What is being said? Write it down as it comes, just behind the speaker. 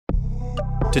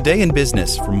Today in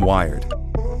Business from Wired.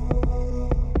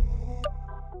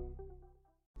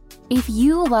 If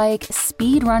you like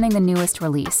speed running the newest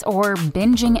release or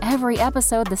binging every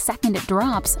episode the second it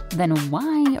drops, then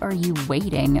why are you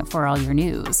waiting for all your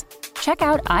news? Check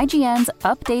out IGN's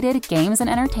updated Games and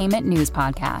Entertainment News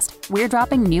podcast. We're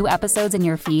dropping new episodes in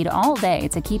your feed all day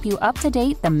to keep you up to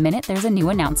date the minute there's a new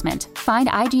announcement. Find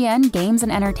IGN Games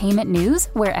and Entertainment News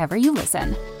wherever you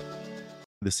listen.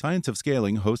 The Science of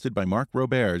Scaling, hosted by Mark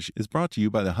Roberge, is brought to you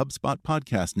by the HubSpot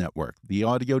Podcast Network, the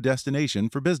audio destination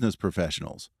for business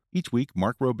professionals. Each week,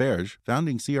 Mark Roberge,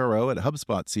 founding CRO at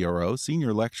HubSpot CRO,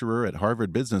 senior lecturer at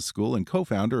Harvard Business School, and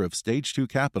co-founder of Stage 2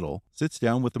 Capital, sits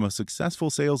down with the most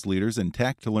successful sales leaders in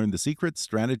tech to learn the secrets,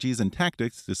 strategies, and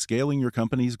tactics to scaling your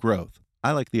company's growth.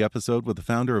 I like the episode with the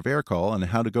founder of Aircall on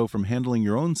how to go from handling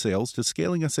your own sales to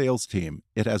scaling a sales team.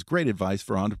 It has great advice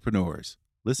for entrepreneurs.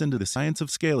 Listen to The Science of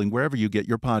Scaling wherever you get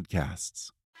your podcasts.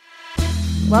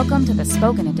 Welcome to the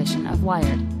spoken edition of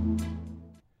Wired.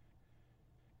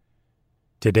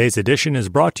 Today's edition is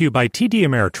brought to you by TD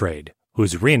Ameritrade,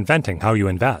 who's reinventing how you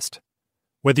invest.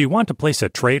 Whether you want to place a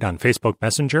trade on Facebook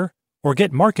Messenger or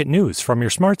get market news from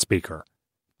your smart speaker,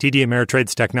 TD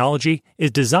Ameritrade's technology is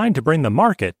designed to bring the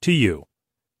market to you.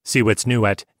 See what's new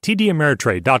at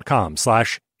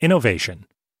tdameritrade.com/innovation.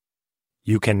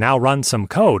 You can now run some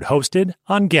code hosted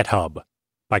on GitHub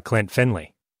by Clint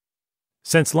Finley.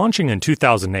 Since launching in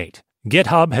 2008,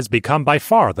 GitHub has become by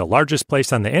far the largest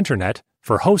place on the internet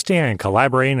for hosting and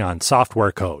collaborating on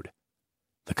software code.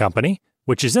 The company,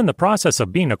 which is in the process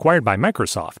of being acquired by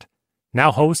Microsoft,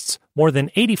 now hosts more than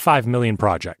 85 million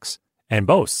projects and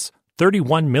boasts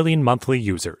 31 million monthly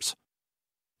users.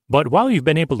 But while you've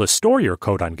been able to store your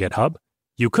code on GitHub,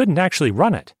 you couldn't actually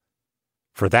run it.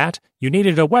 For that, you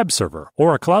needed a web server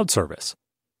or a cloud service.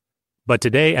 But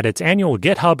today, at its annual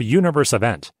GitHub Universe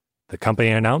event, the company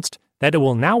announced that it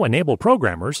will now enable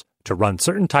programmers to run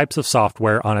certain types of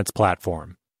software on its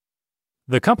platform.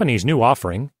 The company's new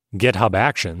offering, GitHub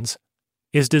Actions,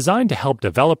 is designed to help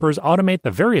developers automate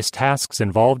the various tasks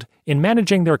involved in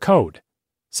managing their code,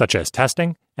 such as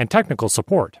testing and technical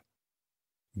support.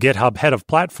 GitHub head of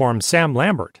platform Sam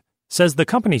Lambert says the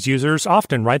company's users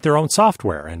often write their own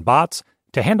software and bots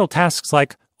to handle tasks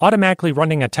like automatically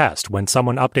running a test when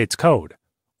someone updates code,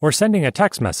 or sending a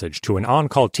text message to an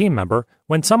on-call team member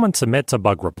when someone submits a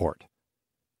bug report.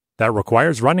 That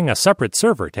requires running a separate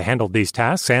server to handle these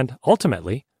tasks and,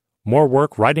 ultimately, more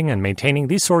work writing and maintaining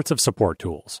these sorts of support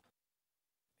tools.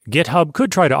 GitHub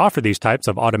could try to offer these types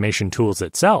of automation tools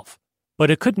itself, but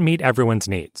it couldn't meet everyone's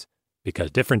needs,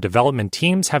 because different development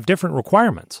teams have different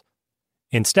requirements.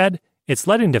 Instead, it's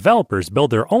letting developers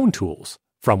build their own tools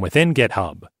from within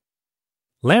GitHub.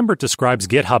 Lambert describes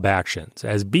GitHub Actions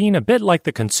as being a bit like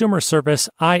the consumer service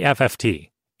IFFT,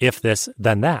 if this,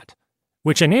 then that,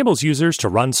 which enables users to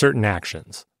run certain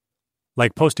actions,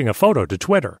 like posting a photo to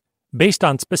Twitter based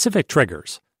on specific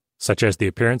triggers, such as the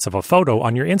appearance of a photo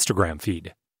on your Instagram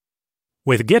feed.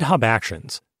 With GitHub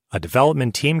Actions, a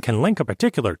development team can link a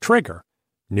particular trigger,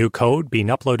 new code being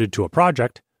uploaded to a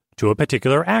project, to a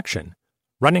particular action,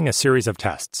 running a series of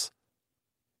tests.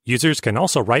 Users can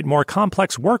also write more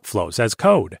complex workflows as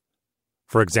code.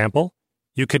 For example,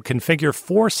 you could configure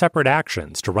 4 separate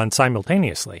actions to run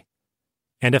simultaneously,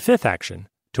 and a 5th action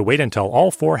to wait until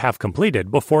all 4 have completed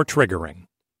before triggering.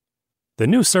 The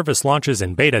new service launches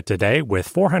in beta today with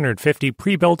 450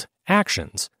 pre-built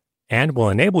actions and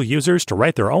will enable users to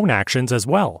write their own actions as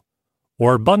well,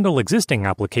 or bundle existing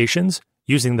applications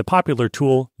using the popular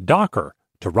tool Docker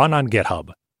to run on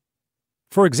GitHub.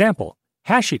 For example,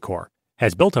 HashiCorp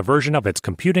has built a version of its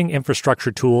computing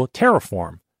infrastructure tool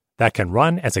Terraform that can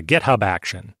run as a GitHub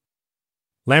action.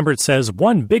 Lambert says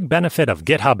one big benefit of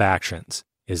GitHub Actions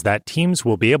is that teams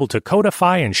will be able to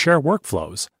codify and share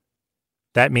workflows.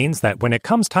 That means that when it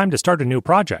comes time to start a new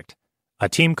project, a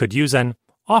team could use an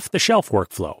off-the-shelf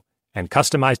workflow and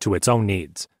customize to its own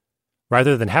needs,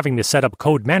 rather than having to set up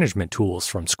code management tools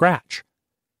from scratch.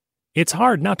 It's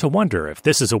hard not to wonder if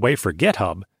this is a way for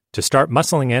GitHub to start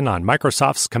muscling in on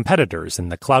Microsoft's competitors in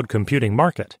the cloud computing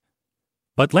market.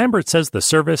 But Lambert says the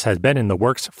service has been in the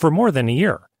works for more than a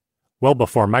year, well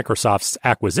before Microsoft's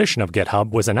acquisition of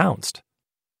GitHub was announced.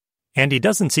 And he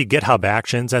doesn't see GitHub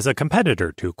Actions as a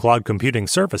competitor to cloud computing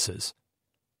services.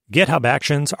 GitHub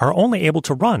Actions are only able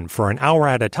to run for an hour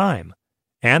at a time,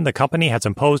 and the company has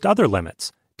imposed other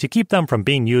limits to keep them from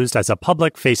being used as a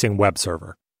public-facing web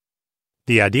server.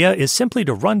 The idea is simply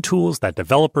to run tools that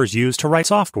developers use to write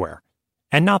software,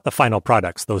 and not the final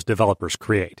products those developers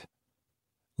create.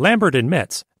 Lambert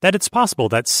admits that it's possible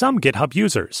that some GitHub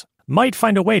users might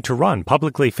find a way to run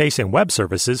publicly facing web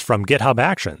services from GitHub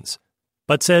Actions,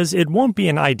 but says it won't be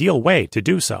an ideal way to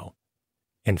do so.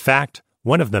 In fact,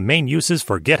 one of the main uses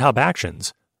for GitHub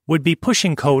Actions would be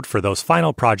pushing code for those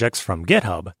final projects from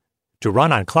GitHub to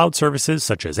run on cloud services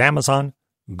such as Amazon,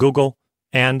 Google,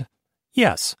 and,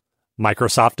 yes,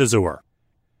 Microsoft Azure.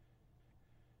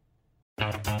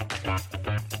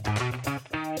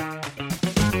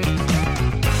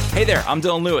 Hey there, I'm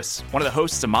Dylan Lewis, one of the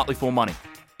hosts of Motley Fool Money.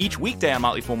 Each weekday on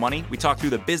Motley Fool Money, we talk through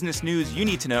the business news you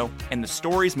need to know and the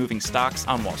stories moving stocks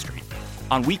on Wall Street.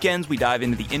 On weekends, we dive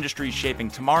into the industries shaping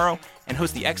tomorrow and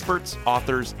host the experts,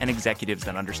 authors, and executives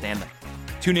that understand them.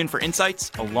 Tune in for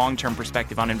insights, a long-term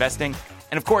perspective on investing,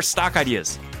 and of course, stock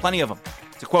ideas. Plenty of them.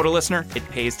 To quote a listener, it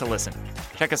pays to listen.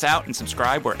 Check us out and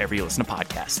subscribe wherever you listen to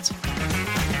podcasts.